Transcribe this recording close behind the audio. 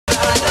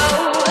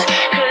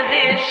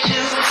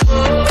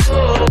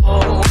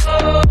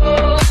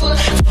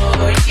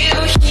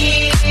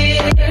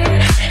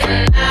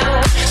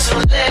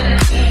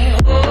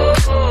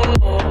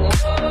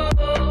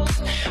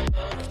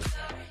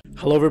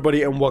Hello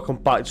everybody and welcome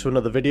back to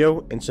another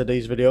video. In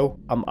today's video,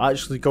 I'm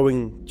actually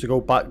going to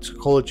go back to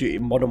Call of Duty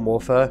Modern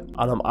Warfare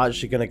and I'm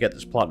actually going to get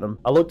this platinum.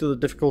 I looked at the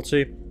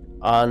difficulty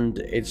and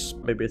it's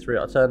maybe a 3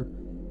 out of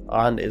 10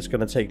 and it's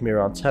going to take me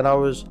around 10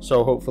 hours,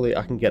 so hopefully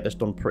I can get this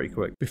done pretty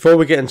quick. Before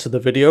we get into the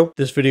video,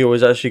 this video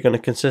is actually going to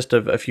consist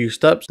of a few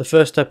steps. The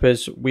first step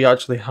is we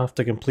actually have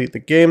to complete the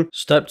game.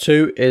 Step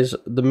 2 is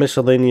the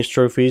miscellaneous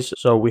trophies,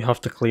 so we have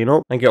to clean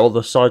up and get all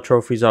the side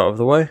trophies out of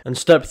the way. And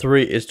step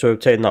 3 is to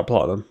obtain that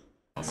platinum.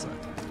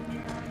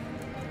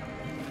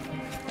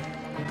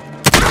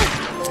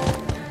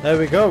 There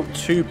we go,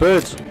 2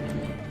 birds.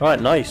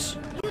 Alright, nice.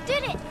 You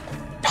did it.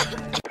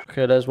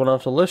 Okay, there's one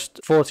off the list.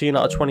 14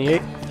 out of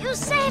 28. You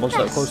saved One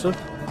step us. closer.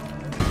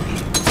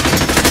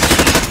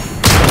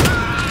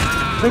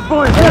 Big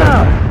boy,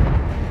 yeah!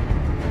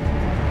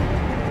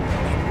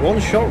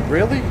 One shot,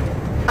 really?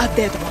 A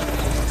dead one.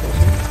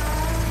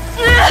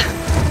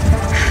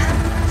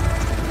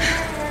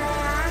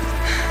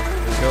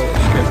 Go,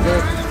 let's skip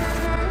this.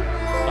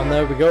 And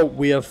there we go,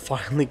 we have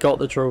finally got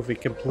the trophy.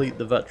 Complete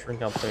the veteran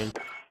campaign.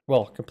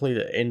 Well, complete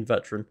it in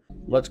veteran.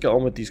 Let's get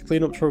on with these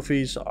cleanup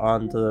trophies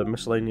and the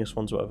miscellaneous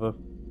ones, whatever.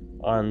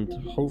 And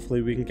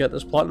hopefully we can get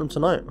this platinum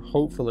tonight.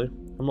 Hopefully.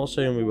 I'm not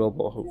saying we will,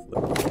 but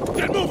hopefully.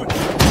 Get moving!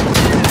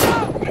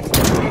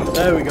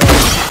 There we go.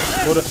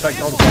 Good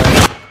effect on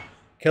fire.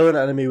 Kill an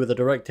enemy with a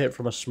direct hit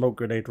from a smoke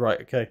grenade. Right,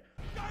 okay.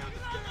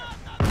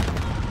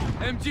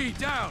 MG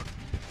down!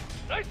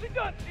 Nicely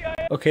done,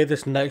 CIA! Okay,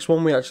 this next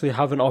one we actually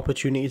have an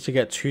opportunity to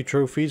get 2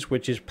 trophies,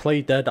 which is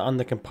Play Dead and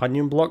the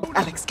Companion Block.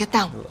 Alex, get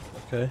down.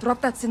 Okay,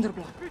 Drop that cinder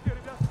block.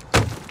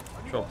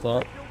 drop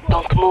that.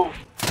 Don't move.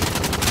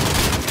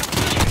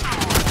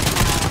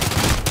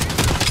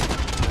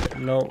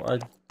 No, I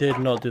did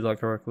not do that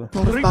correctly.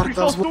 Move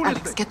Bartels.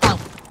 Alex, get down.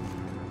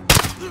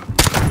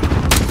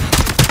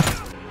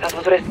 That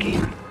was risky.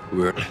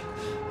 Where?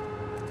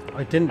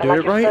 I didn't do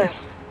it right?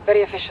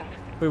 Very efficient.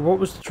 Wait, what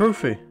was the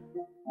trophy?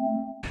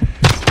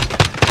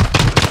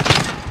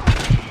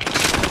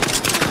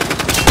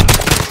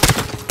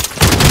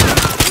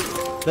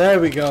 There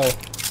we go.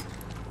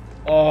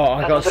 Oh,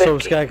 I got so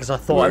scared because I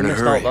thought I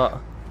missed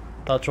out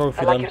that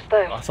trophy then.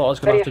 I thought I was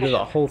going to have to do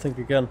that whole thing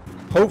again.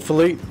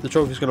 Hopefully, the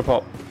trophy's going to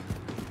pop.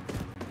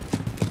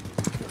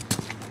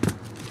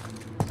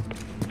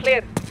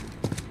 Clear.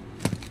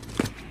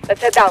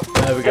 Let's head down.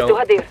 There we go.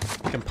 Let's do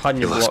Hadir.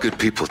 Companion You lost block. good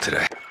people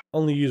today.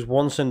 Only use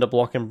 1 cinder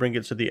block and bring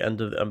it to the end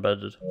of the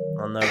embedded.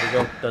 And there we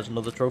go. There's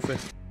another trophy.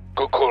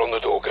 Good call on the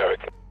door,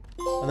 Garrick.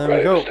 And there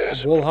we go.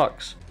 Wall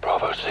hacks.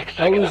 Bravo 6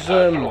 That was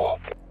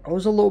I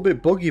was a little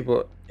bit buggy,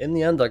 but in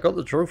the end I got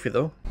the trophy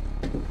though.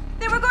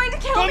 They were going to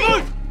kill Don't me.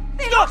 move!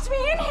 They locked me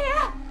in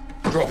here.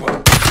 Drop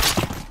her.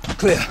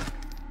 Clear.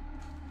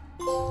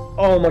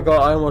 Oh my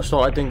god, I almost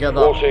thought I didn't get that.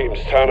 All teams,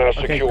 townhouse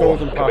Okay, secure.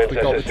 golden path, we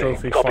got the Commence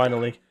trophy SSC. Copy.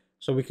 finally.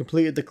 So we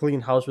completed the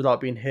clean house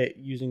without being hit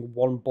using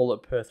 1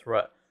 bullet per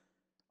threat.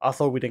 I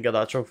thought we didn't get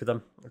that trophy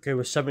then. Okay,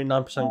 we're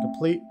 79%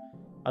 complete.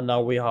 And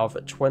now we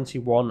have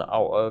 21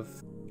 out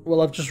of...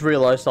 Well, I've just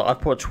realised that I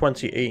put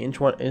 28 in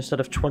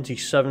instead of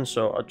 27,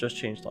 so I just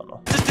changed that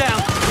now. Sit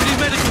down. We need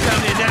medical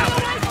down here now.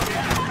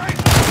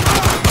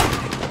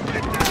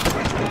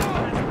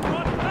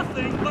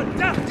 Nothing but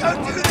death.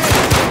 Don't do this.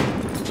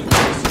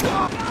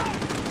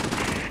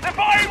 They're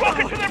firing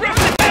rockets from the roof of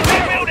the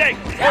Fairfield building!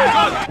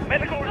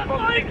 Medical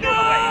response is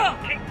away.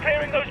 Keep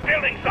clearing those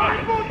buildings,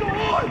 Sergeant.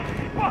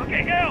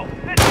 Fucking hell!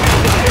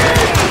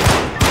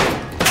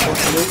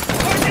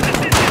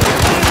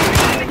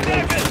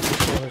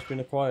 Has been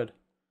acquired.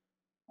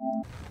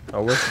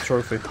 Oh, where's the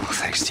trophy? Oh,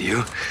 thanks to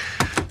you.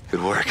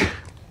 Good work.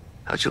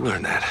 How'd you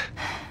learn that?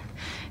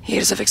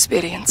 Years of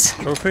experience.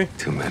 Trophy?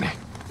 Too many.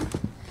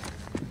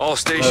 All There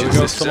stations, we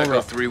go, this is someone Echo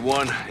up.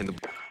 3-1 in the...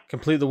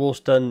 Complete the wolf's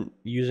den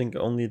using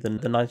only the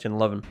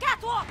 1911.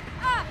 Catwalk.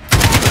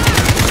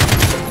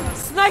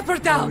 Sniper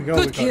There down. we go,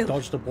 Good we kill. got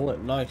dodged a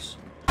bullet, nice.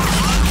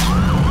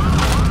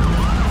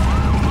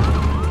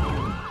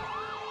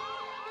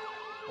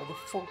 What the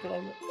fuck did I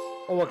miss?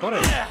 Oh, I got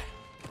it!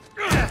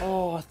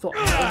 Oh, I almost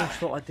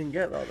thought I didn't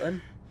get that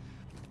then.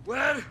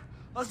 Where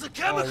are the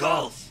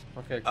chemicals?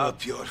 Okay, cool.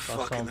 Up your That's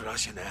fucking sound.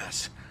 Russian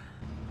ass.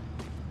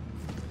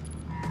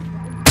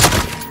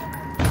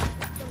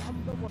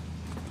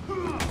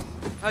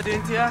 هادي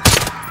انت يا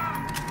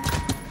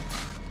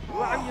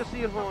وعم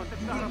يصير هون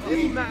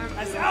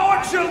As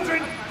our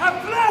children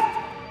have bled!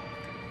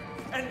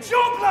 And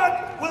your blood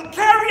will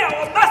carry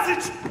our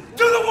message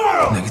to the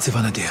world! Negative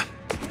on idea.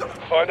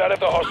 Find out if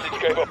the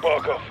hostage gave up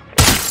Barkov.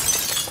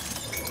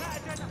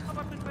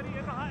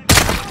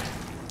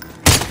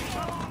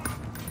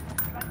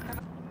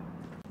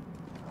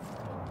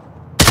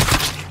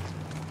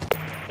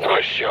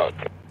 Nice shot.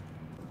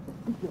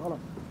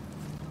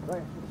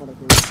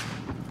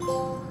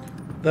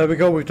 There we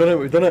go, we've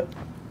done it.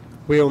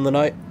 We own the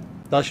night.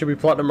 That should be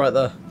platinum right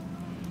there.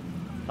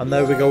 And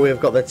there we go, we have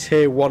got the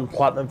tier 1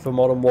 platinum for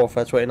Modern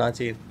Warfare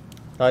 2019.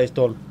 That is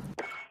done.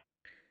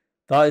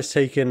 That has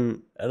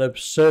taken an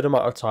absurd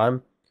amount of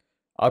time.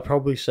 I'd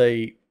probably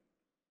say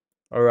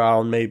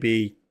around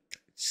maybe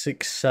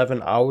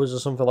 6-7 hours or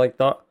something like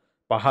that.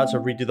 but I had to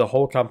redo the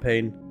whole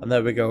campaign, and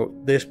there we go.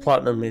 This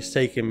platinum is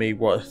taking me,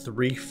 what,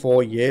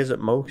 3-4 years at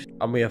most,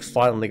 and we have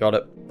finally got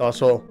it. That's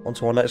all. On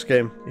to our next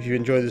game. If you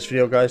enjoyed this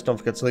video, guys, don't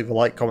forget to leave a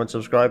like, comment,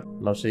 subscribe,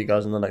 and I'll see you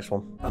guys in the next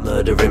one. I'm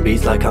murdering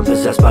beats like I'm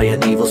possessed by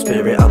an evil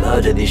spirit. I'm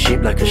herding these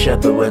sheep like a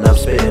shepherd when I'm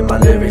spitting my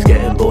lyrics.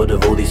 Getting bored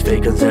of all these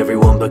fake ones,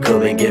 everyone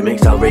becoming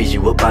gimmicks. I'll raise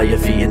you up by your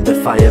feet and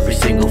defy every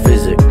single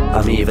physic.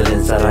 I'm evil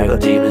inside, I got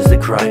demons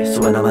that cry.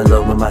 So when I'm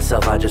alone with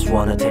myself, I just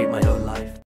wanna take my own